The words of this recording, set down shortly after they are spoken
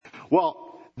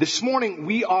Well, this morning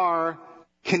we are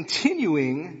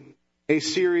continuing a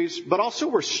series, but also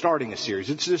we're starting a series.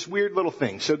 It's this weird little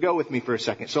thing. So go with me for a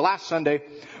second. So last Sunday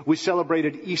we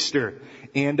celebrated Easter,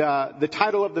 and the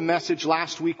title of the message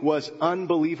last week was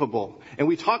Unbelievable. And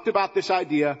we talked about this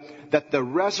idea that the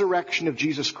resurrection of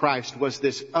Jesus Christ was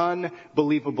this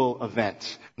unbelievable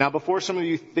event. Now, before some of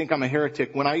you think I'm a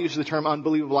heretic, when I use the term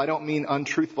unbelievable, I don't mean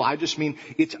untruthful. I just mean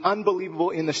it's unbelievable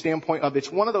in the standpoint of it's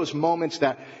one of those moments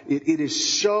that it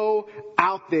is so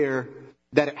out there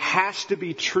that it has to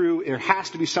be true. There has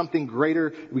to be something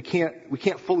greater. We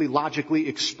can't fully logically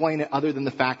explain it other than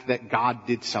the fact that God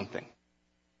did something.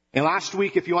 And last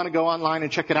week, if you want to go online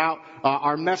and check it out,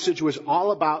 our message was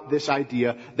all about this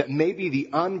idea that maybe the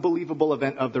unbelievable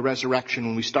event of the resurrection,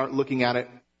 when we start looking at it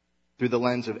through the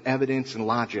lens of evidence and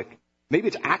logic, maybe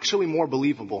it's actually more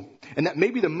believable. And that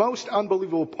maybe the most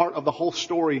unbelievable part of the whole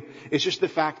story is just the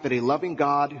fact that a loving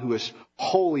God who is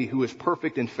holy, who is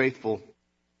perfect and faithful,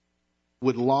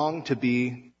 would long to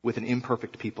be with an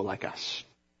imperfect people like us.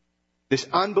 This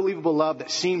unbelievable love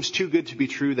that seems too good to be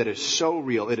true, that is so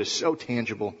real, it is so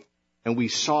tangible, and we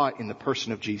saw it in the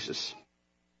person of Jesus,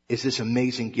 is this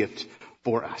amazing gift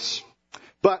for us.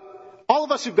 But all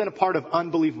of us have been a part of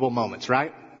unbelievable moments,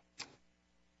 right?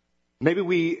 Maybe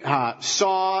we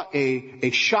saw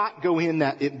a shot go in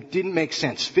that it didn't make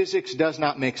sense. Physics does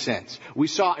not make sense. We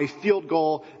saw a field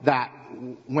goal that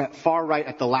went far right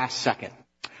at the last second.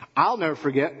 I'll never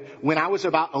forget, when I was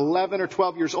about 11 or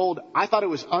 12 years old, I thought it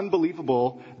was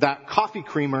unbelievable that coffee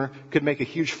creamer could make a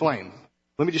huge flame.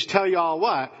 Let me just tell you all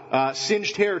what,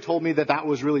 Singed Hair told me that that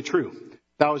was really true.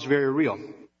 That was very real.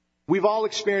 We've all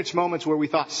experienced moments where we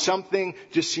thought something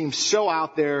just seemed so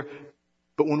out there,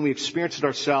 but when we experienced it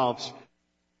ourselves,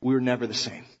 we were never the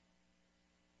same.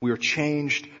 We were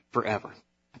changed forever.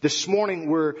 This morning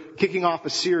we're kicking off a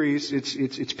series, it's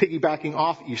piggybacking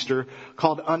off Easter,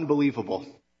 called Unbelievable.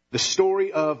 The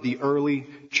story of the early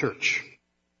church.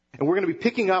 And we're going to be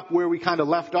picking up where we kind of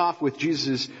left off with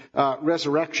Jesus'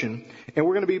 resurrection. And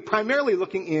we're going to be primarily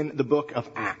looking in the book of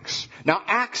Acts. Now,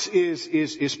 Acts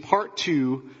is part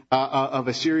two of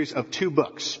a series of two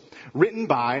books written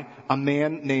by a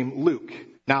man named Luke.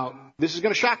 Now, this is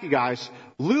going to shock you guys.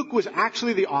 Luke was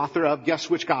actually the author of, guess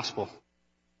which gospel?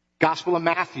 Gospel of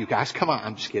Matthew, guys. Come on,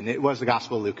 I'm just kidding. It was the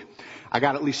Gospel of Luke. I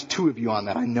got at least two of you on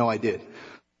that. I know I did.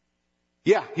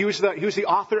 Yeah, he was the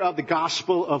author of the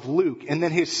Gospel of Luke, and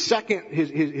then his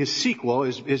sequel,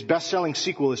 his best-selling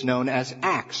sequel is known as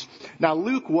Acts. Now,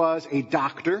 Luke was a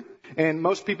doctor, and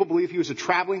most people believe he was a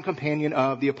traveling companion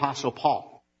of the Apostle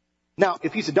Paul. Now,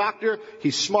 if he's a doctor,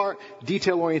 he's smart,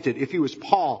 detail-oriented. If he was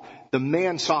Paul, the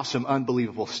man saw some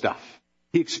unbelievable stuff.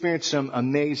 He experienced some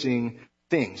amazing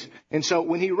things. And so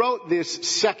when he wrote this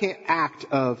second act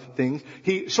of things,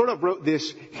 he sort of wrote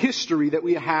this history that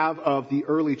we have of the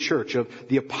early church, of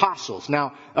the apostles.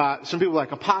 Now, some people are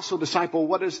like, apostle, disciple,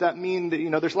 what does that mean?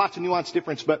 There's lots of nuanced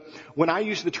difference, but when I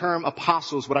use the term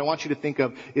apostles, what I want you to think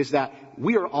of is that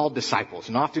we are all disciples.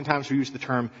 And oftentimes we use the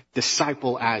term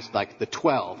disciple as like the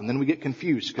 12, and then we get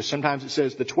confused because sometimes it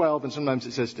says the 12 and sometimes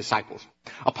it says disciples.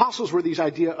 Apostles were these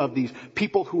idea of these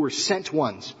people who were sent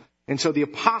ones. And so the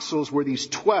apostles were these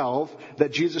 12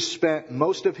 that Jesus spent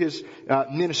most of his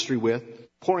ministry with,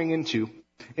 pouring into.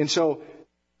 And so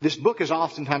this book is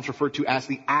oftentimes referred to as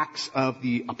the Acts of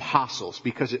the Apostles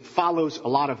because it follows a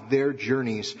lot of their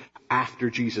journeys after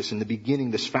Jesus in the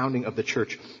beginning, this founding of the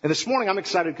church. And this morning I'm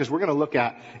excited because we're going to look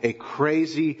at a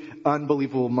crazy,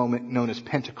 unbelievable moment known as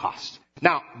Pentecost.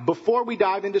 Now, before we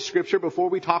dive into Scripture, before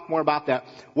we talk more about that,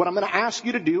 what I'm going to ask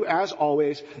you to do, as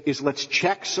always, is let's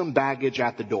check some baggage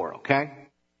at the door, okay?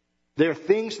 There are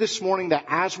things this morning that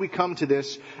as we come to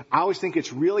this, I always think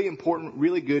it's really important,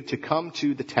 really good to come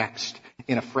to the text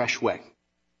in a fresh way.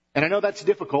 And I know that's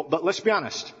difficult, but let's be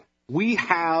honest. We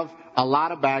have a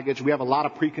lot of baggage. We have a lot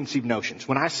of preconceived notions.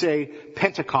 When I say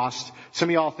Pentecost, some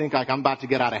of y'all think like I'm about to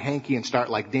get out a hanky and start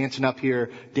like dancing up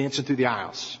here, dancing through the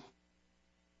aisles.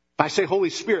 If I say Holy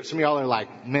Spirit, some of y'all are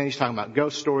like, man, he's talking about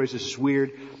ghost stories. This is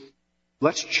weird.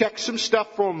 Let's check some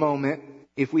stuff for a moment.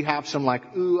 If we have some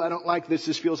like, ooh, I don't like this.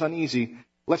 This feels uneasy.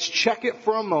 Let's check it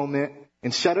for a moment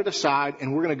and set it aside.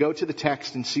 And we're going to go to the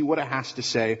text and see what it has to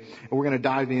say. And we're going to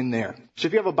dive in there. So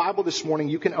if you have a Bible this morning,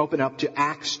 you can open up to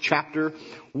Acts chapter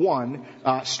 1,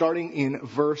 starting in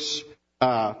verse,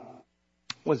 what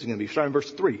is it going to be? Starting in verse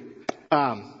 3.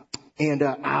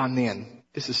 Man,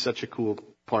 this is such a cool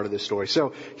part of this story.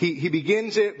 So he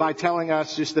begins it by telling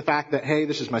us just the fact that, hey,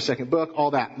 this is my second book,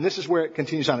 all that. And this is where it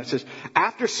continues on. It says,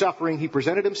 after suffering, he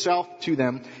presented himself to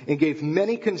them and gave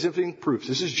many convincing proofs.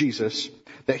 This is Jesus,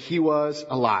 that he was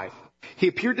alive. He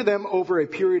appeared to them over a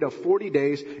period of 40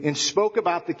 days and spoke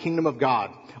about the kingdom of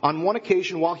God. On one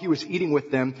occasion, while he was eating with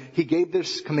them, he gave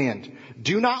this command: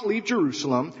 "Do not leave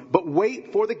Jerusalem, but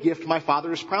wait for the gift my Father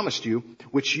has promised you,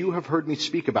 which you have heard me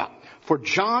speak about. For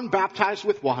John baptized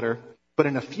with water, but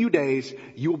in a few days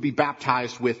you will be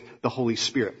baptized with the Holy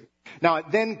Spirit." Now it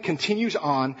then continues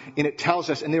on and it tells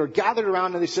us, and they were gathered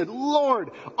around and they said,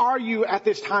 "Lord, are you at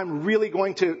this time really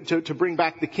going to bring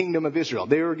back the kingdom of Israel?"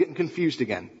 They were getting confused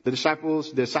again. The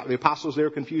disciples, the apostles, they were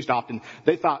confused often.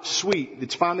 They thought, sweet,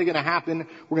 it's finally going to happen.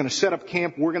 We're going to set up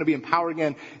camp. We're going to be empowered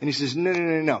again. And he says,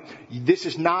 no. This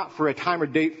is not for a time or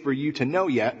date for you to know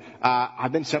yet.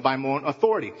 I've been sent by my own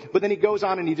authority. But then he goes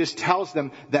on and he just tells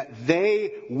them that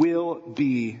they will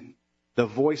be the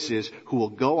voices who will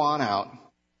go on out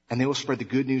and they will spread the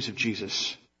good news of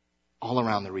Jesus all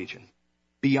around the region,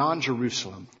 beyond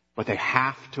Jerusalem, but they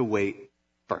have to wait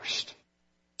first.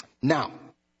 Now,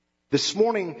 this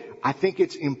morning, I think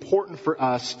it's important for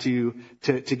us to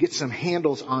get some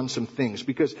handles on some things,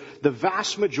 because the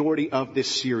vast majority of this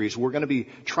series, we're going to be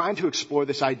trying to explore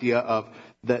this idea of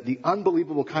the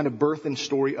unbelievable kind of birth and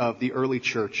story of the early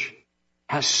church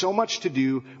has so much to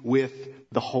do with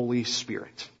the Holy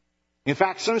Spirit. In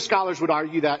fact, some scholars would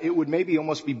argue that it would maybe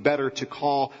almost be better to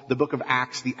call the book of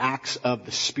Acts the Acts of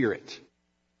the Spirit.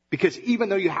 Because even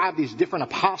though you have these different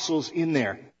apostles in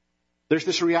there, there's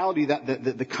this reality that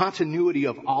the continuity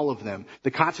of all of them, the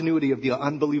continuity of the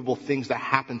unbelievable things that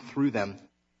happen through them,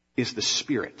 is the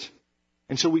Spirit.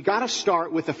 And so we got to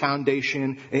start with a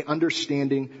foundation, an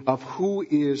understanding of who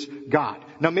is God.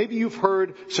 Now, maybe you've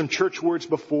heard some church words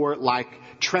before like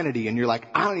Trinity, and you're like,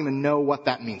 I don't even know what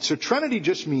that means. So Trinity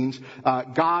just means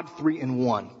God, three in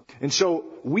one. And so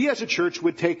we as a church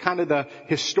would take kind of the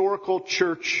historical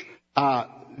church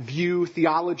view,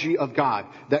 theology of God,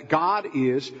 that God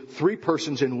is three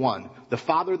persons in one: the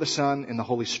Father, the Son, and the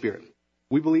Holy Spirit.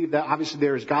 We believe that obviously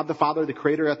there is God the Father, the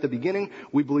Creator at the beginning.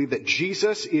 We believe that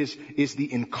Jesus is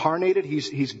the incarnated.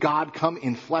 He's God come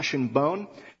in flesh and bone.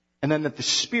 And then that the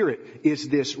Spirit is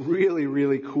this really,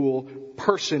 really cool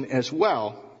person as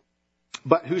well,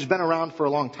 but who's been around for a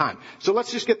long time. So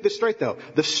let's just get this straight though.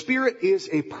 The Spirit is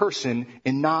a person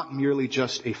and not merely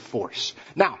just a force.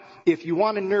 Now, if you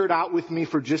want to nerd out with me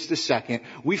for just a second,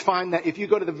 we find that if you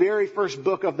go to the very first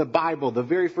book of the Bible, the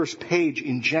very first page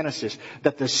in Genesis,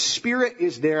 that the Spirit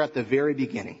is there at the very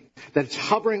beginning. That it's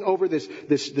hovering over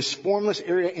this formless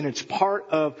area and it's part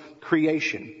of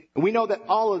creation. And we know that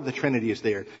all of the Trinity is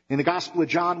there. In the Gospel of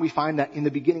John, we find that in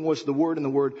the beginning was the Word, and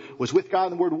the Word was with God,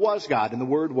 and the Word was God, and the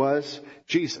Word was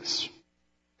Jesus.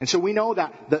 And so we know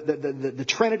that the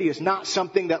Trinity is not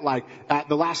something that like at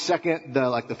the last second,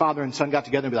 the Father and Son got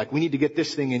together and be like, we need to get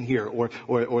this thing in here.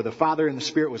 Or the Father and the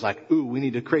Spirit was like, ooh, we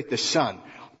need to create this Son.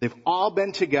 They've all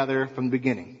been together from the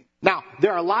beginning. Now,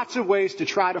 there are lots of ways to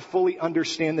try to fully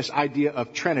understand this idea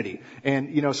of Trinity. And,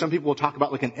 some people will talk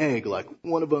about like an egg, like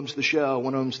one of them's the shell,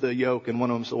 one of them's the yolk, and one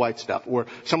of them's the white stuff. Or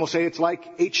some will say it's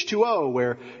like H2O,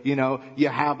 where, you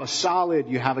have a solid,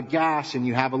 you have a gas, and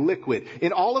you have a liquid.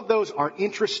 And all of those are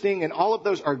interesting, and all of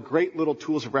those are great little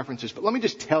tools of references. But let me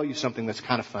just tell you something that's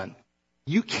kind of fun.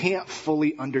 You can't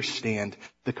fully understand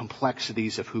the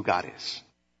complexities of who God is.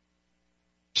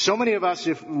 So many of us,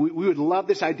 if we would love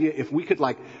this idea, if we could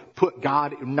like put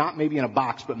God, not maybe in a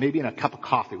box, but maybe in a cup of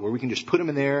coffee where we can just put him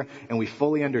in there and we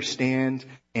fully understand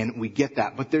and we get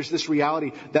that. But there's this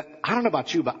reality that, I don't know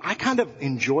about you, but I kind of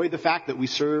enjoy the fact that we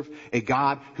serve a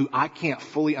God who I can't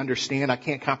fully understand, I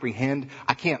can't comprehend,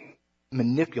 I can't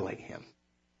manipulate him.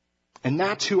 And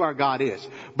that's who our God is.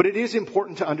 But it is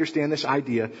important to understand this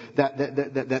idea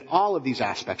that all of these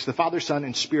aspects, the Father, Son,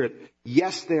 and Spirit,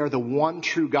 yes, they are the one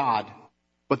true God,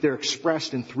 but they're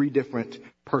expressed in three different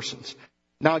persons.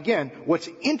 Now again, what's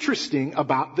interesting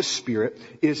about the Spirit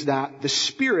is that the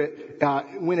Spirit,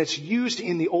 when it's used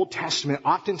in the Old Testament,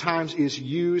 oftentimes is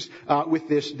used with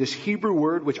this Hebrew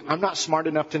word, which I'm not smart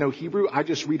enough to know Hebrew. I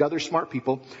just read other smart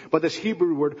people. But this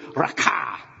Hebrew word,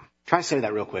 rakah. Try to say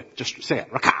that real quick. Just say it,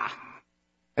 rakah.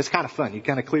 It's kind of fun. You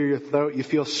kind of clear your throat. You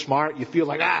feel smart. You feel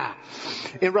like,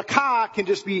 And rakah can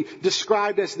just be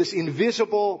described as this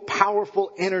invisible,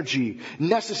 powerful energy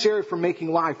necessary for making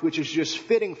life, which is just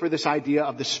fitting for this idea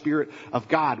of the Spirit of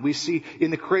God. We see in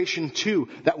the creation too,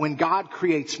 that when God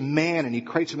creates man and he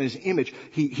creates him in his image,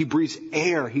 he breathes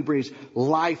air. He breathes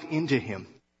life into him.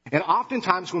 And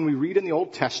oftentimes when we read in the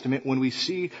Old Testament, when we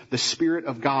see the Spirit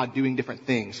of God doing different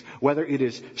things, whether it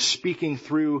is speaking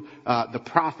through the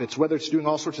prophets, whether it's doing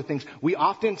all sorts of things, we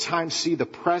oftentimes see the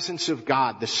presence of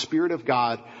God, the Spirit of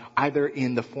God, either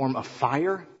in the form of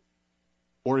fire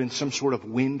or in some sort of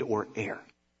wind or air.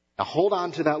 Now hold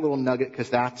on to that little nugget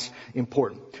because that's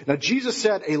important. Now Jesus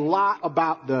said a lot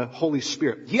about the Holy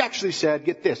Spirit. He actually said,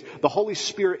 get this, the Holy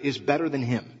Spirit is better than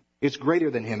him. It's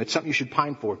greater than him. It's something you should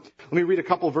pine for. Let me read a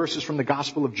couple verses from the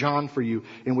Gospel of John for you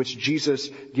in which Jesus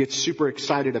gets super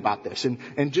excited about this.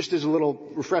 And just as a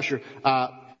little refresher,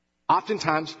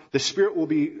 oftentimes the Spirit will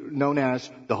be known as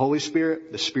the Holy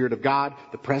Spirit, the Spirit of God,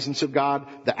 the presence of God,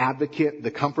 the advocate,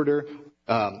 the comforter,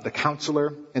 the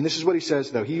counselor. And this is what he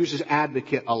says, though. He uses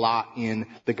advocate a lot in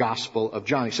the Gospel of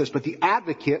John. He says, but the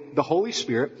advocate, the Holy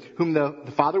Spirit, whom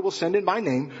the Father will send in my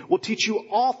name, will teach you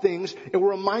all things and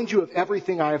will remind you of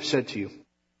everything I have said to you.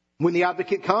 When the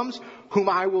advocate comes, whom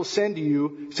I will send to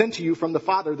you from the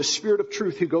Father, the Spirit of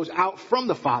truth who goes out from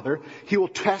the Father, he will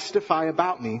testify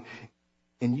about me.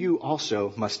 And you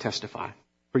also must testify,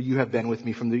 for you have been with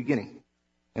me from the beginning.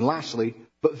 And lastly,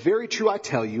 but very true I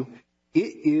tell you,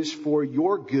 it is for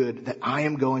your good that I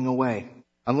am going away.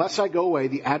 Unless I go away,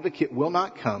 the advocate will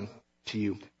not come to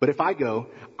you. But if I go,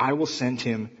 I will send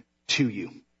him to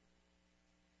you.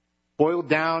 Boiled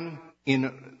down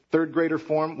in third grader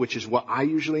form, which is what I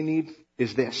usually need,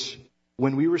 is this.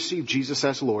 When we receive Jesus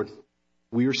as Lord,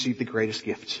 we receive the greatest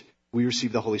gift. We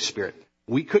receive the Holy Spirit.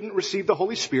 We couldn't receive the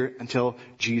Holy Spirit until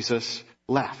Jesus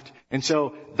left. And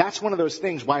so that's one of those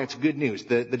things why it's good news.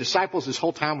 The disciples this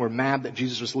whole time were mad that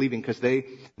Jesus was leaving because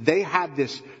they had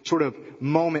this sort of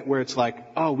moment where it's like,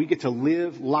 oh, we get to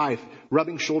live life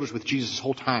rubbing shoulders with Jesus this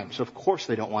whole time. So of course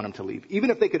they don't want him to leave,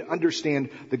 even if they could understand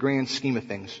the grand scheme of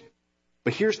things.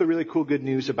 But here's the really cool good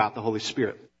news about the Holy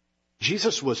Spirit.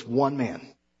 Jesus was one man.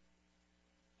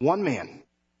 One man.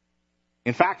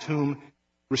 In fact, whom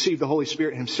received the Holy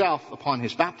Spirit himself upon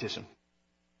his baptism.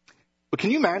 But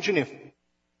can you imagine if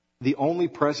the only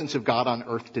presence of God on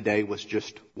earth today was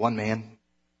just one man?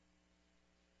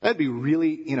 That'd be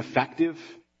really ineffective.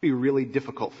 It'd be really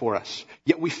difficult for us.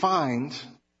 Yet we find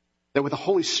that with the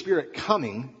Holy Spirit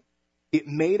coming, it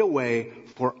made a way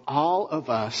for all of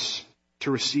us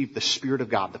to receive the Spirit of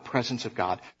God, the presence of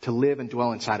God, to live and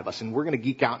dwell inside of us. And we're going to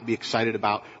geek out and be excited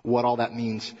about what all that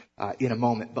means in a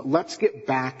moment. But let's get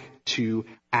back to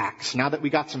Acts. Now that we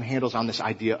got some handles on this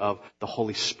idea of the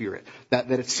Holy Spirit,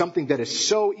 that it's something that is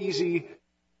so easy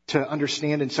to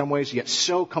understand in some ways, yet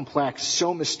so complex,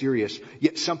 so mysterious,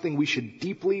 yet something we should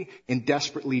deeply and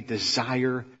desperately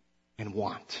desire and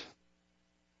want.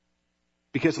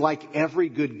 Because like every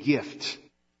good gift,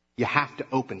 you have to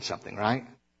open something, right?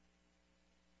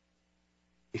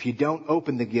 If you don't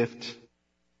open the gift,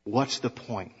 what's the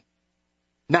point?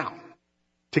 Now,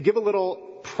 to give a little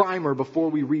primer before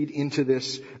we read into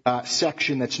this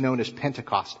section that's known as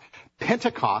Pentecost.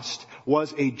 Pentecost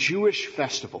was a Jewish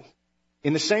festival.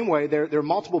 In the same way, there are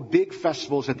multiple big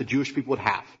festivals that the Jewish people would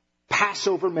have.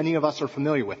 Passover, many of us are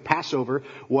familiar with. Passover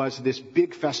was this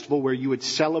big festival where you would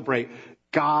celebrate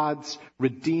God's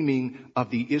redeeming of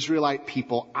the Israelite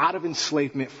people out of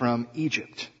enslavement from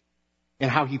Egypt. And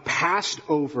how he passed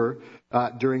over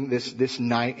during this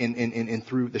night and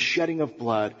through the shedding of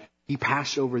blood, he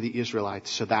passed over the Israelites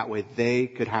so that way they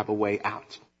could have a way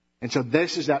out. And so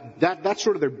this is that's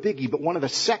sort of their biggie. But one of the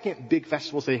second big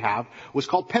festivals they have was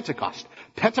called Pentecost.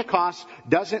 Pentecost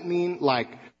doesn't mean like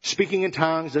speaking in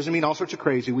tongues, doesn't mean all sorts of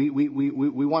crazy.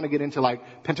 We want to get into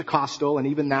like Pentecostal, and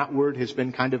even that word has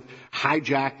been kind of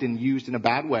hijacked and used in a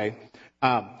bad way.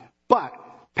 But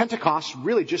Pentecost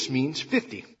really just means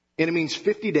 50. And it means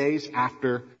 50 days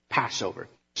after Passover.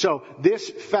 So this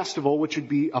festival, which would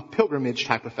be a pilgrimage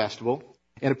type of festival,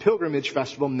 and a pilgrimage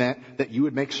festival meant that you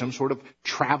would make some sort of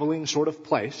traveling sort of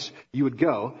place. You would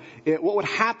go. What would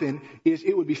happen is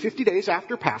it would be 50 days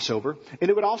after Passover,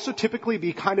 and it would also typically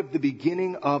be kind of the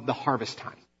beginning of the harvest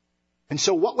time. And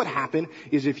so what would happen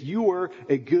is if you were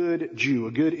a good Jew,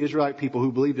 a good Israelite people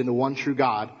who believed in the one true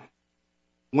God,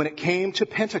 when it came to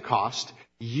Pentecost,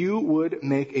 you would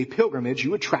make a pilgrimage.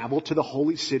 You would travel to the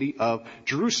holy city of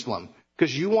Jerusalem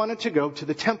because you wanted to go to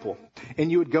the temple.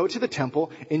 And you would go to the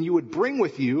temple and you would bring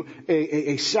with you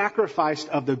a sacrifice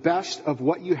of the best of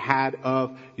what you had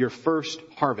of your first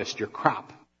harvest, your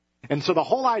crop. And so the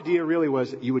whole idea really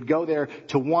was you would go there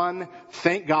to, one,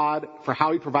 thank God for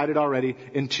how he provided already,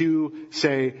 and two,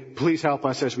 say, please help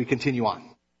us as we continue on.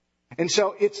 And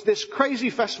so it's this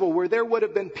crazy festival where there would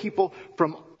have been people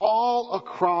from all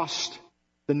across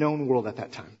the known world at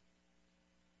that time,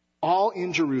 all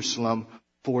in Jerusalem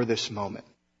for this moment.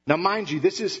 Now, mind you,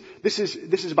 this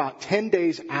is about 10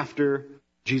 days after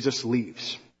Jesus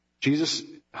leaves. Jesus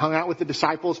hung out with the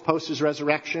disciples post his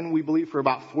resurrection, we believe, for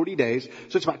about 40 days.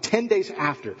 So it's about 10 days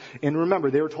after. And remember,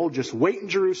 they were told, just wait in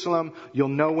Jerusalem. You'll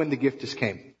know when the gift has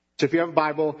came. So if you have a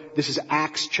Bible, this is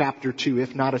Acts chapter 2.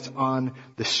 If not, it's on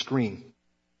the screen.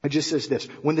 It just says this: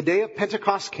 when the day of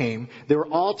Pentecost came, they were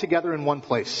all together in one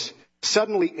place.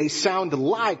 Suddenly a sound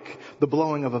like the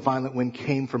blowing of a violent wind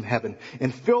came from heaven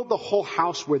and filled the whole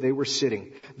house where they were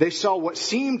sitting. They saw what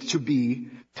seemed to be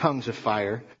tongues of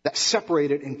fire that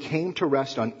separated and came to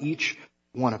rest on each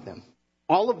one of them.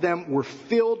 All of them were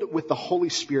filled with the Holy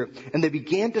Spirit, and they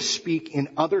began to speak in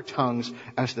other tongues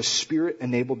as the Spirit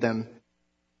enabled them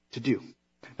to do.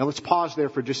 Now let's pause there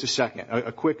for just a second,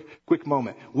 a quick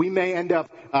moment. We may end up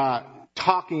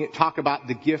talk about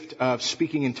the gift of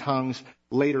speaking in tongues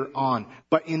later on.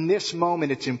 But in this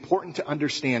moment, it's important to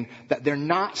understand that they're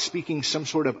not speaking some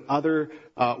sort of other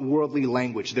worldly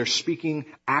language. They're speaking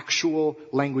actual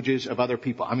languages of other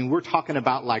people. I mean, we're talking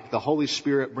about like the Holy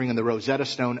Spirit bringing the Rosetta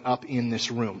Stone up in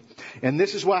this room. And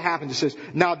this is what happened. It says,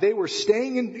 now they were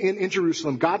staying in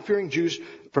Jerusalem, God-fearing Jews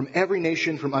from every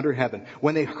nation from under heaven.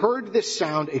 When they heard this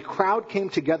sound, a crowd came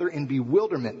together in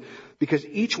bewilderment because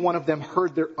each one of them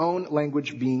heard their own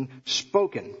language being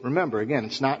spoken. Remember, again,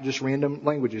 it's not just random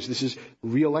languages. This is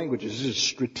real languages. This is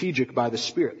strategic by the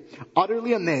Spirit.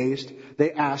 Utterly amazed,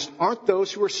 they asked, aren't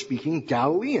those who are speaking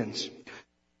Galileans?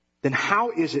 Then how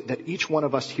is it that each one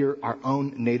of us hear our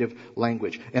own native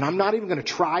language? And I'm not even going to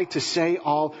try to say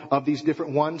all of these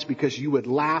different ones because you would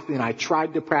laugh, and I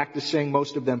tried to practice saying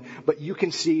most of them, but you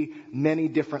can see many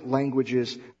different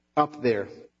languages up there.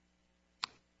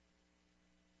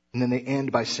 And then they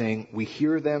end by saying, we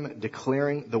hear them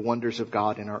declaring the wonders of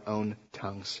God in our own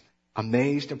tongues.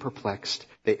 Amazed and perplexed,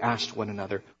 they asked one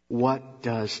another, what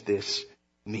does this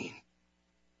mean?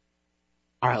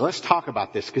 All right, let's talk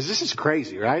about this because this is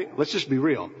crazy, right? Let's just be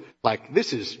real. Like,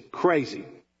 this is crazy.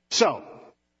 So,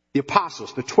 the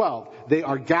apostles, the 12, they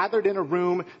are gathered in a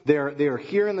room. They are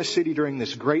here in the city during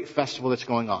this great festival that's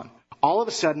going on. All of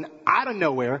a sudden, out of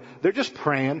nowhere, they're just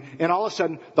praying, and all of a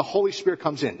sudden, the Holy Spirit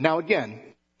comes in. Now again,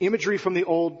 imagery from the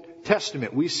Old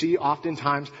Testament. We see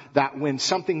oftentimes that when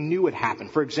something new would happen.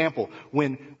 For example,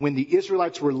 when the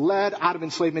Israelites were led out of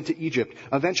enslavement to Egypt,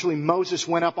 eventually Moses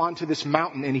went up onto this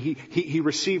mountain and he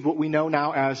received what we know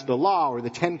now as the law or the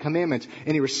 10 Commandments,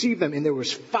 and he received them, and there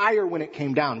was fire when it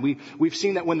came down. We've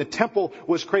seen that when the temple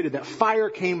was created, that fire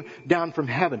came down from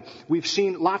heaven. We've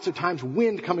seen lots of times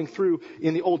wind coming through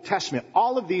in the Old Testament.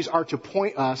 All of these are to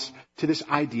point us to this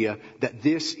idea that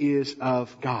this is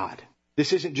of God.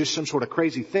 This isn't just some sort of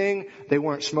crazy thing. They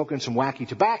weren't smoking some wacky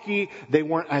tobacco. They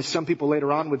weren't, as some people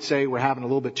later on would say, we're having a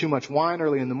little bit too much wine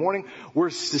early in the morning. We're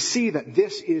to see that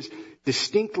this is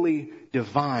distinctly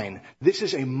divine. This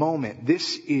is a moment.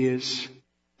 This is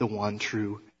the one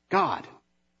true God.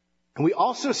 And we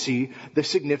also see the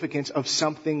significance of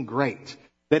something great.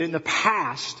 That in the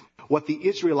past, what the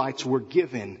Israelites were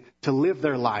given to live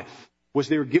their life was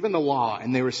they were given the law,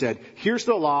 and they were said, here's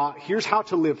the law, here's how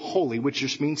to live holy, which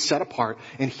just means set apart,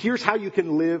 and here's how you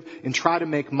can live and try to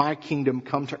make my kingdom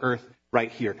come to earth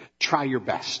right here. Try your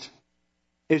best.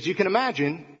 As you can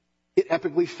imagine, it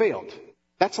epically failed.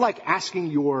 That's like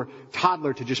asking your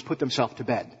toddler to just put themselves to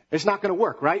bed. It's not going to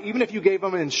work, right? Even if you gave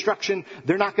them an instruction,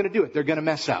 they're not going to do it. They're going to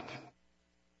mess up.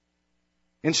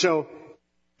 And so,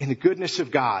 in the goodness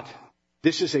of God,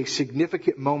 this is a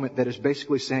significant moment that is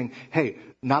basically saying, hey,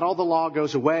 not all the law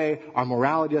goes away, our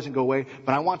morality doesn't go away,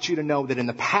 but I want you to know that in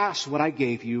the past what I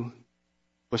gave you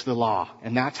was the law,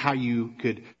 and that's how you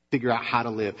could figure out how to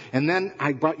live. And then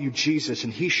I brought you Jesus,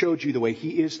 and he showed you the way.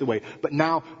 He is the way. But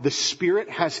now the Spirit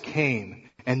has came,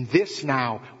 and this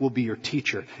now will be your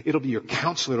teacher. It'll be your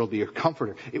counselor. It'll be your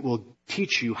comforter. It will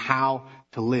teach you how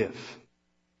to live.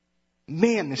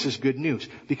 Man, this is good news,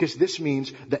 because this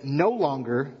means that no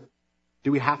longer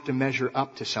do we have to measure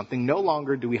up to something? No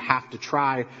longer do we have to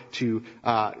try to,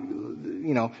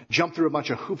 jump through a bunch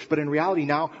of hoops. But in reality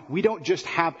now, we don't just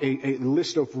have a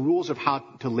list of rules of how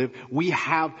to live. We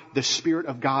have the Spirit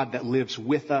of God that lives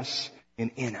with us and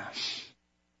in us.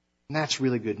 And that's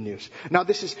really good news. Now,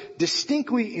 this is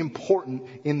distinctly important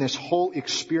in this whole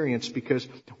experience because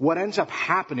what ends up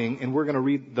happening, and we're going to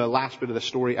read the last bit of the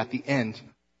story at the end,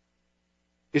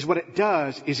 is what it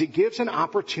does is it gives an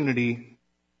opportunity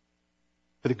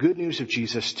for the good news of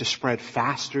Jesus to spread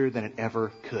faster than it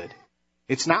ever could.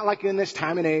 It's not like in this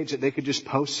time and age that they could just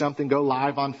post something, go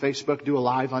live on Facebook, do a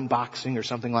live unboxing or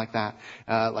something like that.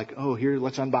 Here,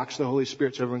 let's unbox the Holy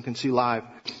Spirit so everyone can see live.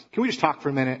 Can we just talk for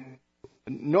a minute?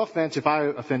 No offense, if I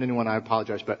offend anyone, I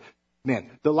apologize, but man,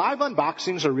 the live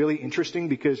unboxings are really interesting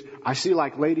because I see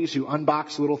like ladies who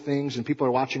unbox little things and people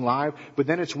are watching live, but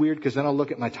then it's weird because then I'll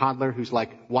look at my toddler who's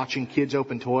like watching kids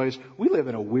open toys. We live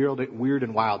in a weird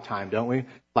and wild time, don't we?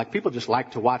 Like people just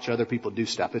like to watch other people do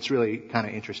stuff. It's really kind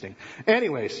of interesting.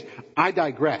 Anyways, I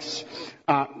digress.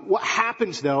 What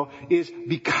happens though is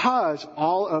because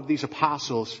all of these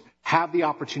apostles have the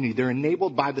opportunity, they're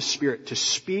enabled by the Spirit to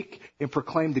speak and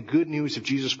proclaim the good news of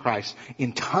Jesus Christ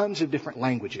in tons of different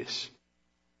languages,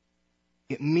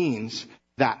 it means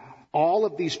that all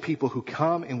of these people who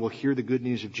come and will hear the good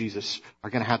news of Jesus are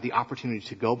going to have the opportunity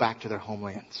to go back to their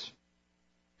homelands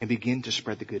and begin to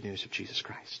spread the good news of Jesus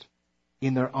Christ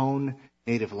in their own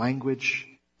native language,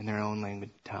 in their own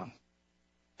language tongue.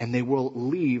 And they will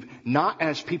leave not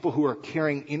as people who are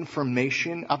carrying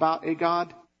information about a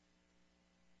God,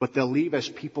 but they'll leave as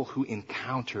people who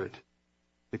encountered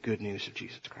the good news of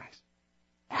Jesus Christ.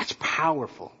 That's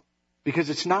powerful.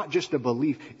 Because it's not just a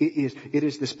belief, it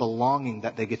is this belonging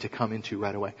that they get to come into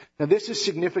right away. Now this is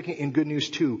significant in good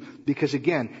news too, because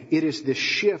again, it is this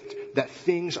shift that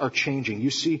things are changing.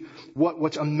 You see,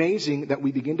 what's amazing that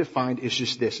we begin to find is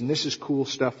just this, and this is cool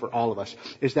stuff for all of us,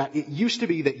 is that it used to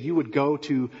be that you would go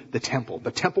to the temple.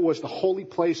 The temple was the holy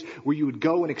place where you would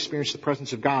go and experience the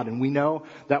presence of God. And we know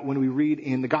that when we read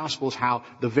in the Gospels how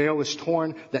the veil is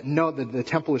torn, that the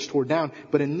temple is torn down.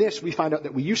 But in this, we find out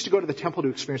that we used to go to the temple to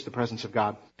experience the presence of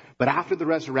God. But after the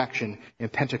resurrection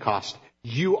and Pentecost,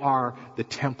 you are the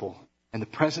temple, and the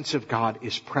presence of God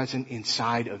is present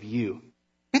inside of you.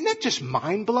 Isn't that just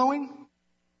mind-blowing?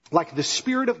 Like the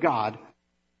Spirit of God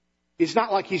is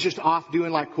not like He's just off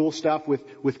doing like cool stuff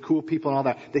with cool people and all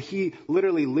that. That He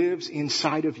literally lives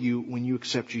inside of you when you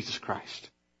accept Jesus Christ.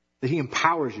 That He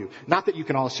empowers you. Not that you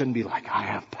can all of a sudden be like, I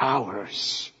have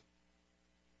powers.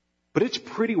 But it's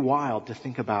pretty wild to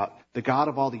think about the God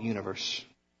of all the universe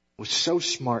was so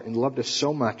smart and loved us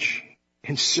so much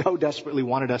and so desperately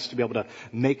wanted us to be able to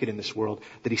make it in this world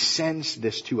that He sends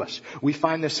this to us. We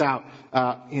find this out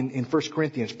in 1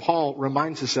 Corinthians. Paul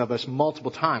reminds us of us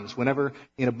multiple times. Whenever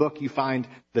in a book you find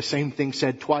the same thing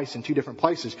said twice in two different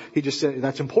places, he just said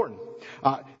that's important.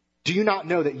 Do you not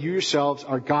know that you yourselves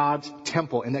are God's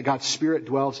temple and that God's Spirit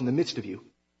dwells in the midst of you?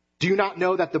 Do you not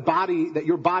know that that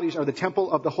your bodies are the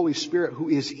temple of the Holy Spirit who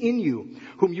is in you,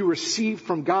 whom you received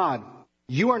from God?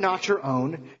 You are not your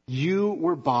own. You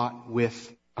were bought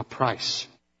with a price.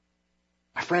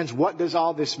 My friends, what does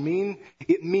all this mean?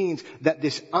 It means that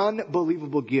this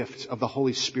unbelievable gift of the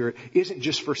Holy Spirit isn't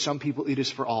just for some people, it is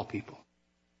for all people.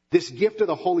 This gift of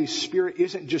the Holy Spirit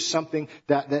isn't just something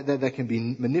that can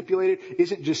be manipulated,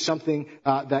 isn't just something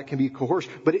that can be coerced,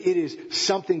 but it is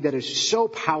something that is so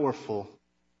powerful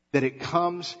that it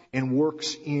comes and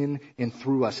works in and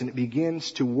through us. And it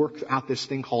begins to work out this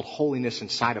thing called holiness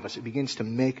inside of us. It begins to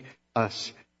make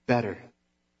us better.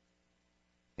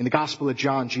 In the Gospel of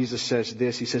John, Jesus says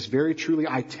this. He says, very truly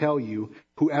I tell you,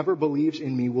 whoever believes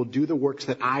in me will do the works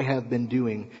that I have been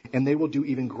doing, and they will do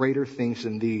even greater things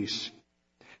than these.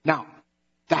 Now,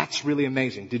 that's really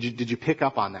amazing. Did you pick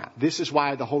up on that? This is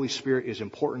why the Holy Spirit is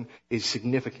important, is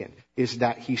significant, is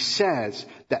that He says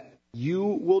that you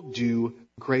will do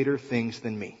greater things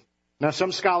than me. Now,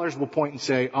 some scholars will point and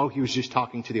say, oh, He was just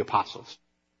talking to the apostles.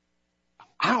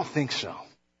 I don't think so.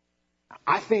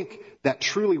 I think that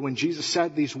truly when Jesus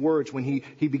said these words, when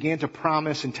he began to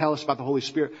promise and tell us about the Holy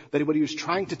Spirit, that what He was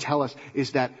trying to tell us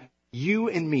is that you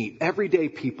and me, everyday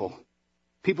people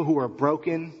who are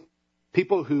broken,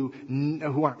 people who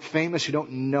aren't famous, who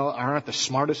don't know, aren't the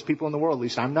smartest people in the world, at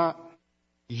least I'm not,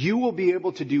 you will be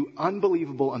able to do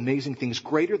unbelievable, amazing things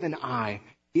greater than I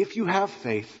if you have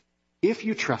faith, if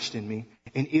you trust in me,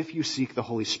 and if you seek the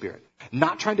Holy Spirit.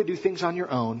 Not trying to do things on your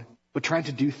own, but trying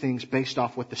to do things based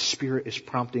off what the Spirit is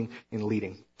prompting and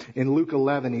leading. In Luke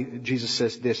 11, Jesus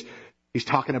says this. He's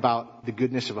talking about the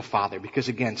goodness of a father. Because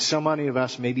again, so many of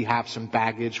us maybe have some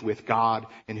baggage with God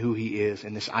and who He is,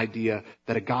 and this idea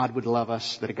that a God would love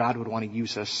us, that a God would want to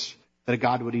use us, that a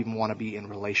God would even want to be in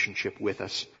relationship with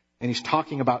us. And He's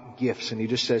talking about gifts, and He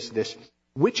just says this.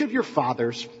 Which of your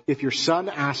fathers, if your son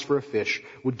asks for a fish,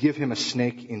 would give him a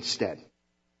snake instead?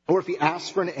 Or if he asks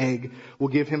for an egg, will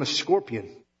give him a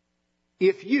scorpion?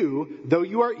 If you, though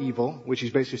you are evil, which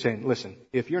He's basically saying, listen,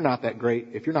 if you're not that great,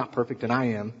 if you're not perfect and I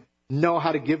am, know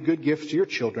how to give good gifts to your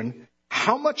children,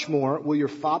 how much more will your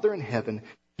Father in heaven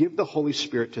give the Holy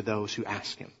Spirit to those who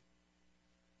ask Him?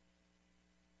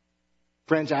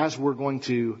 Friends, as we're going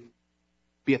to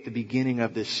be at the beginning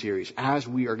of this series, as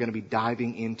we are going to be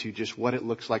diving into just what it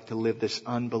looks like to live this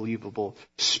unbelievable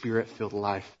Spirit-filled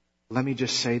life, let me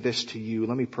just say this to you.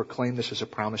 Let me proclaim this as a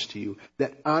promise to you,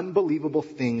 that unbelievable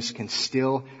things can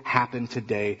still happen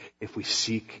today if we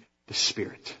seek the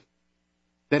Spirit.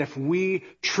 That if we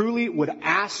truly would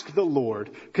ask the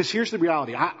Lord, because here's the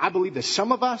reality. I believe that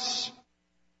some of us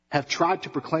have tried to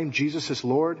proclaim Jesus as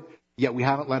Lord, yet we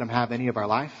haven't let Him have any of our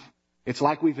life. It's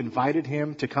like we've invited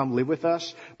Him to come live with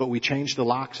us, but we changed the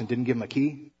locks and didn't give Him a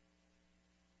key.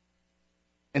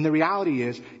 And the reality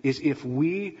is if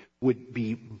we would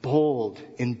be bold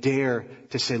and dare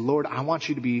to say, Lord, I want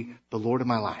you to be the Lord of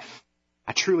my life.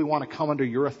 I truly want to come under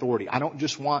your authority. I don't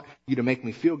just want you to make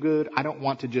me feel good. I don't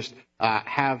want to just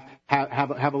have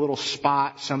a little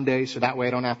spot someday so that way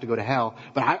I don't have to go to hell.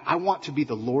 But I want to be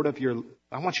the Lord of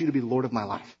I want you to be the Lord of my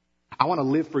life. I want to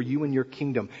live for you and your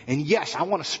kingdom. And yes, I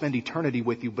want to spend eternity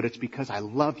with you, but it's because I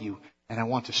love you and I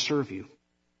want to serve you.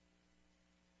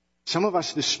 Some of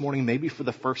us this morning, maybe for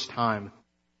the first time,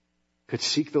 could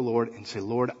seek the Lord and say,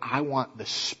 Lord, I want the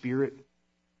Spirit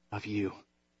of you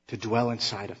to dwell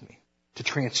inside of me, to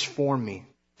transform me,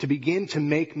 to begin to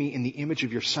make me in the image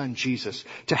of your Son, Jesus,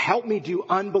 to help me do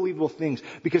unbelievable things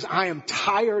because I am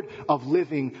tired of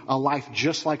living a life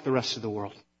just like the rest of the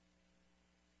world.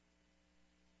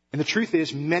 And the truth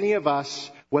is, many of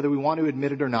us, whether we want to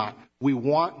admit it or not, we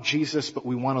want Jesus, but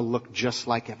we want to look just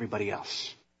like everybody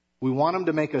else. We want him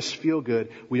to make us feel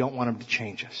good. We don't want him to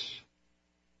change us.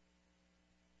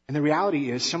 And the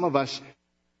reality is, some of us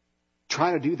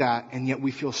try to do that, and yet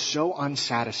we feel so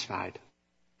unsatisfied.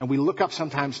 And we look up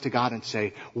sometimes to God and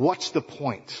say, what's the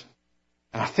point?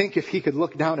 And I think if he could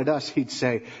look down at us, he'd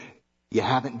say, you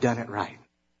haven't done it right.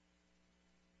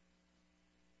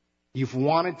 You've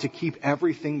wanted to keep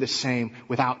everything the same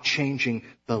without changing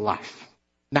the life.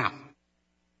 Now,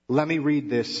 let me read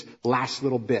this last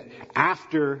little bit.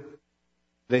 After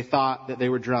they thought that they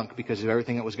were drunk because of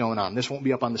everything that was going on. This won't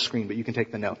be up on the screen, but you can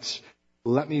take the notes.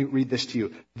 Let me read this to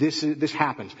you. This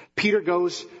happens. Peter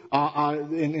goes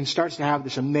and starts to have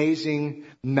this amazing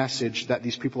message that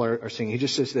these people are singing. He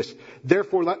just says this: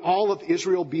 therefore, let all of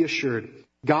Israel be assured,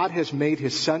 God has made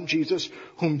his Son Jesus,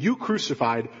 whom you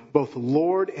crucified, both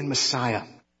Lord and Messiah.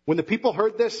 When the people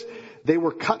heard this, they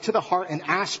were cut to the heart and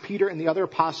asked Peter and the other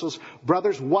apostles,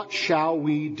 brothers, what shall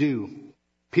we do?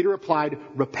 Peter replied,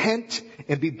 repent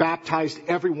and be baptized,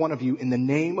 every one of you, in the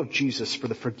name of Jesus for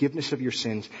the forgiveness of your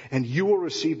sins, and you will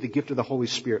receive the gift of the Holy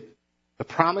Spirit. The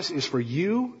promise is for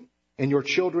you and your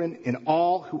children and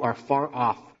all who are far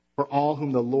off, for all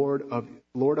whom the Lord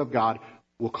of God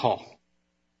will call.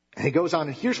 And he goes on,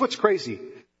 and here's what's crazy.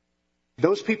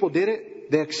 Those people did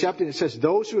it. They accepted. It says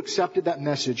those who accepted that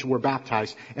message were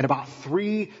baptized, and about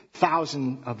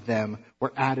 3,000 of them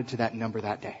were added to that number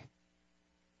that day.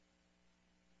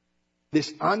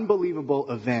 This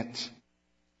unbelievable event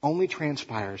only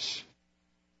transpires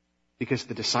because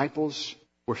the disciples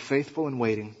were faithful in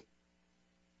waiting.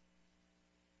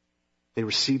 They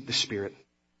received the Spirit.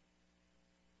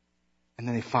 And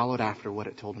then they followed after what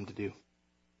it told them to do.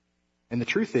 And the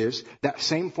truth is, that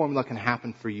same formula can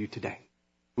happen for you today.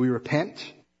 We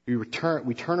repent, we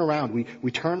turn around,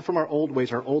 we turn from our old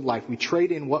ways, our old life. We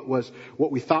trade in what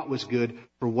we thought was good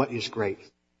for what is great.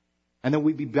 And then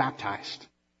we be baptized.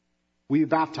 We be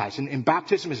baptized. And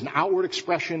baptism is an outward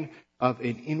expression of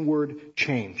an inward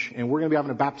change. And we're going to be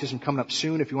having a baptism coming up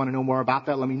soon. If you want to know more about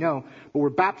that, let me know. But we're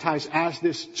baptized as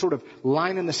this sort of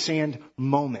line in the sand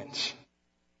moment.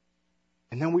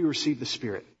 And then we receive the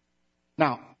Spirit.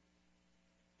 Now,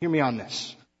 hear me on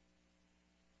this.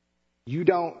 You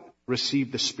don't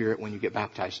receive the Spirit when you get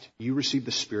baptized. You receive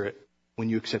the Spirit when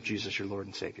you accept Jesus as your Lord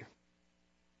and Savior.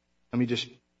 Let me just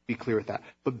be clear with that.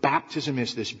 But baptism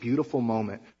is this beautiful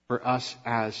moment for us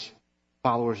as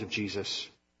followers of Jesus.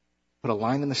 Put a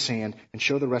line in the sand and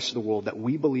show the rest of the world that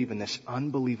we believe in this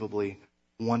unbelievably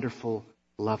wonderful,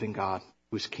 loving God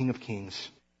who is King of Kings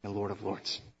and Lord of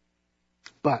Lords.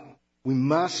 But we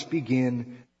must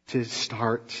begin to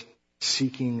start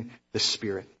seeking the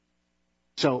Spirit.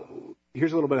 So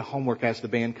here's a little bit of homework as the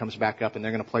band comes back up and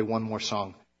they're going to play one more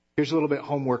song. Here's a little bit of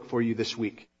homework for you this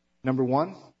week. Number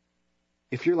one,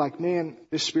 if you're like, man,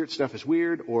 this Spirit stuff is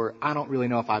weird, or I don't really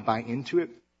know if I buy into it,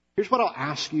 here's what I'll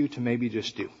ask you to maybe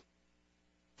just do.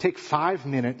 Take 5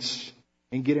 minutes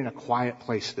and get in a quiet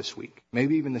place this week,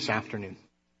 maybe even this afternoon.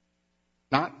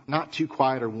 Not too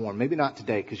quiet or warm. Maybe not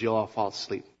today because you'll all fall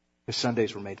asleep because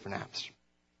Sundays were made for naps.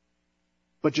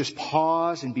 But just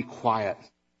pause and be quiet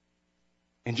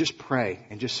and just pray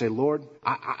and just say, Lord,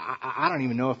 I don't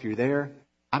even know if you're there.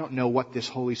 I don't know what this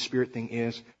Holy Spirit thing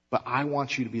is, but I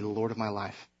want you to be the Lord of my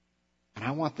life. And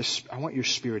I want your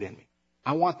Spirit in me.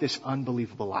 I want this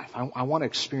unbelievable life. I want to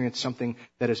experience something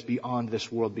that is beyond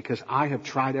this world because I have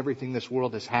tried everything this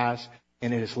world has,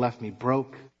 and it has left me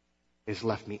broke, it has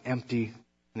left me empty,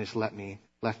 and it has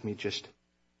left me just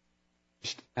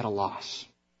at a loss.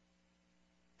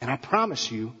 And I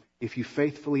promise you, if you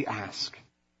faithfully ask,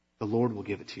 the Lord will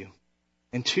give it to you.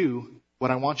 And 2,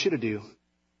 what I want you to do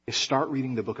is start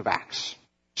reading the book of Acts.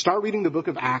 Start reading the book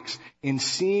of Acts and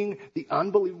seeing the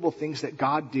unbelievable things that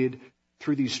God did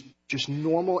through these just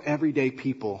normal, everyday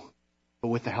people, but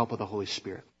with the help of the Holy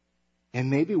Spirit. And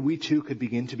maybe we too could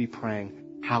begin to be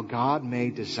praying how God may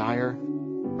desire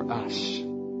for us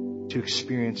to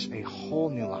experience a whole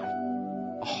new life,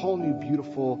 a whole new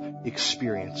beautiful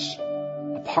experience,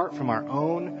 apart from our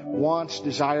own wants,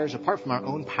 desires, apart from our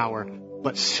own power,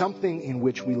 but something in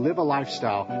which we live a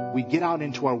lifestyle, we get out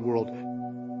into our world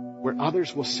where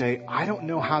others will say, I don't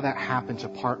know how that happens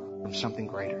apart from something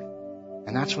greater.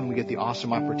 And that's when we get the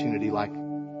awesome opportunity, like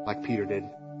Peter did,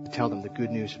 to tell them the good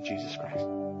news of Jesus Christ.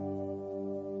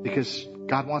 Because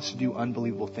God wants to do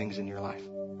unbelievable things in your life.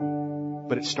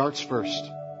 But it starts first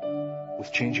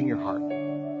with changing your heart.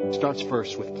 It starts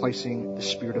first with placing the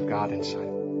Spirit of God inside.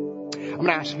 I'm going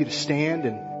to ask you to stand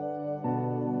and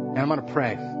I'm going to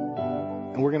pray.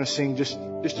 And we're going to sing just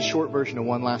a short version of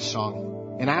one last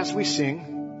song. And as we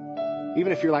sing,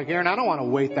 even if you're like, Aaron, I don't want to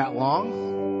wait that long.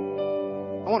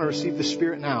 I want to receive the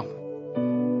Spirit now.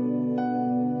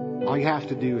 All you have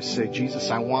to do is say,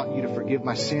 Jesus, I want you to forgive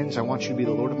my sins. I want you to be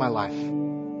the Lord of my life.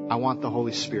 I want the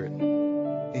Holy Spirit.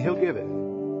 And He'll give it.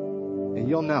 And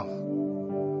you'll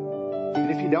know. And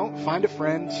if you don't, find a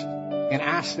friend and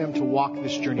ask them to walk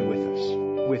this journey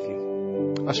with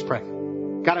you. Let's pray.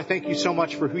 God, I thank you so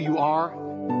much for who you are.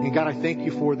 And God, I thank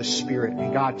you for the Spirit.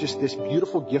 And God, just this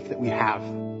beautiful gift that we have.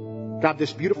 God,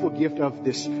 this beautiful gift of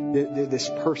this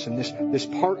person, this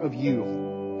part of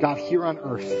you, God, here on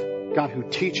earth. God, who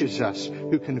teaches us,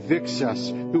 who convicts us,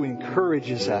 who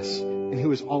encourages us, and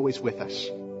who is always with us.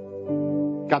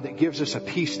 God, that gives us a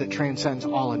peace that transcends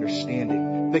all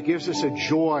understanding, that gives us a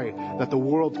joy that the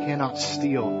world cannot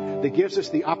steal, that gives us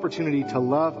the opportunity to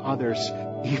love others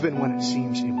even when it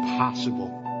seems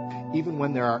impossible, even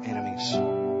when there are enemies.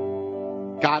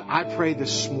 God, I pray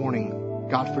this morning,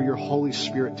 God, for your Holy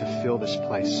Spirit to fill this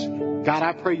place. God,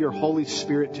 I pray your Holy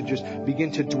Spirit to just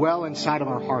begin to dwell inside of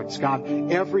our hearts.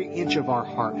 God, every inch of our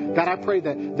heart. God, I pray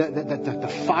that the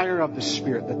fire of the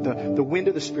Spirit, that the wind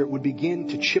of the Spirit would begin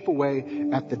to chip away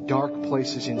at the dark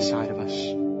places inside of us.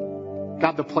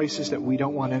 God, the places that we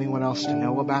don't want anyone else to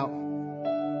know about.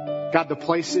 God, the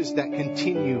places that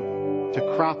continue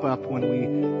to crop up when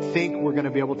we think we're going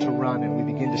to be able to run and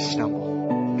we begin to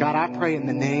stumble. God, I pray in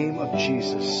the name of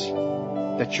Jesus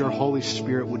that your Holy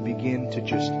Spirit would begin to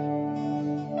just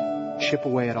chip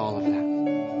away at all of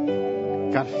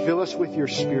that. God, fill us with your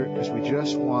Spirit because we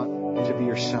just want to be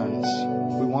your sons.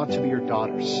 We want to be your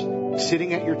daughters,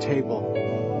 sitting at your table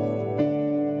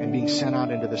and being sent out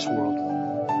into this world.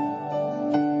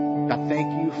 God,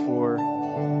 thank you for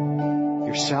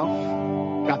yourself.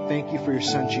 God, thank you for your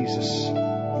Son, Jesus.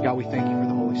 God, we thank you for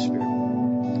the Holy Spirit.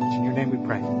 It's in your name we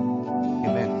pray.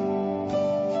 Amen.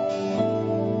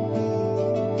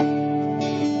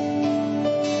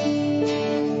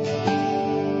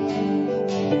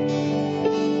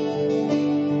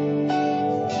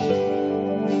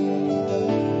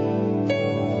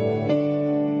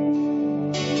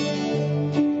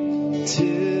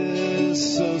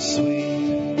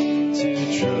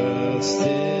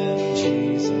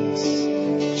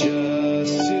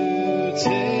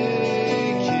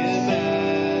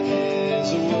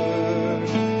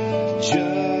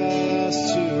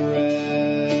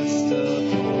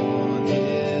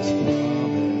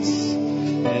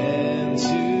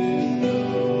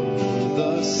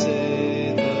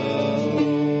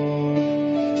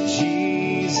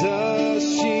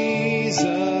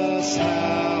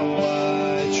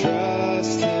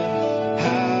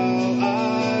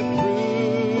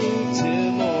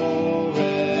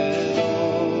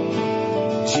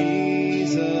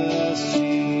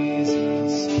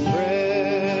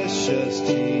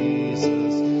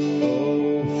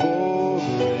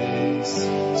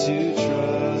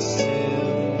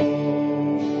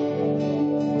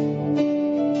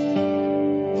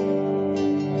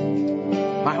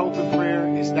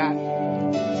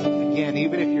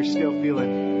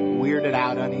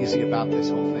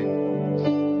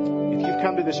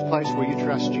 Where you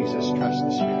trust Jesus, trust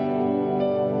the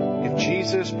Spirit. If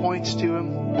Jesus points to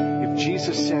Him, if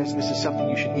Jesus says this is something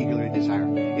you should eagerly desire,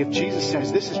 if Jesus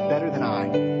says this is better than I,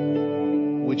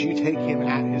 would you take Him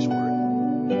at His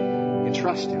word and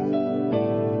trust Him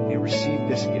and receive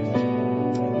this gift?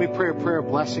 Let me pray a prayer of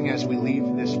blessing as we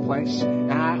leave this place,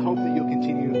 and I hope that you'll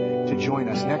continue to join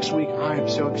us. Next week, I am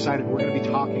so excited. We're going to be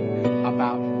talking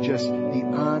about just the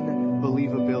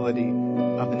unbelievability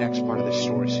of the next part of this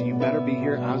story. So you better be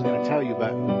here. I was going to tell you, but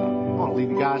I want to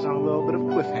leave you guys on a little bit of a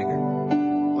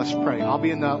cliffhanger. Let's pray. I'll be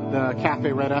in the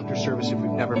cafe right after service if we've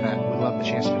never met. We'd love the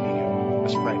chance to meet you.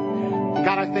 Let's pray.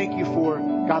 God, I thank you for,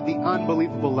 God, the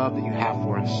unbelievable love that you have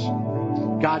for us.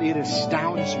 God, it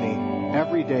astounds me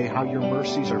every day how your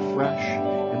mercies are fresh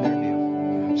and they're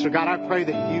new. So God, I pray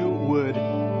that you would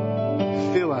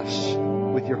fill us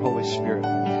with your Holy Spirit.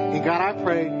 And God, I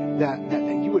pray that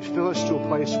you would fill us to a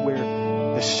place where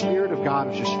the Spirit of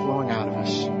God is just flowing out of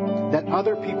us. That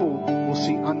other people will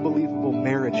see unbelievable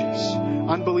marriages,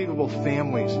 unbelievable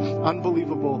families,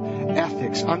 unbelievable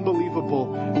ethics,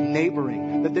 unbelievable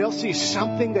neighboring. That they'll see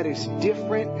something that is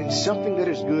different and something that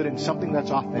is good and something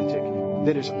that's authentic.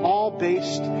 That is all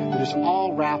based, that is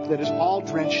all wrapped, that is all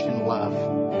drenched in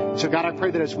love. So God, I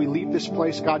pray that as we leave this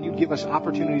place, God, you'd give us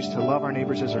opportunities to love our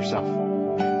neighbors as ourselves.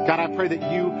 God, I pray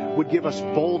that you would give us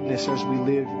boldness as we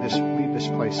leave this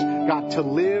place. God, to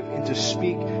live and to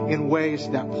speak in ways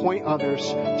that point others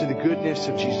to the goodness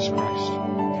of Jesus Christ.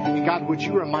 And God, would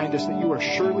you remind us that you are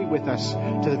surely with us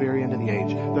to the very end of the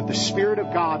age. That the Spirit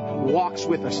of God walks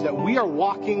with us. That we are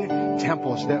walking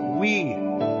temples. That we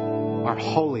are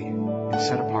holy and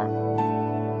set apart.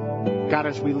 God,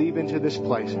 as we leave into this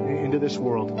place, into this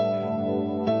world,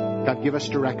 God, give us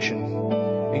direction.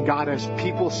 And God, as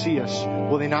people see us,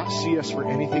 will they not see us for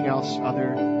anything else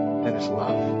other than as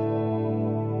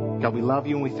love? God, we love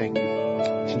you and we thank you.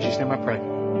 It's in Jesus' name I pray.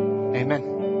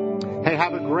 Amen. Hey,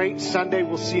 have a great Sunday.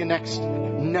 We'll see you next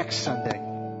Sunday.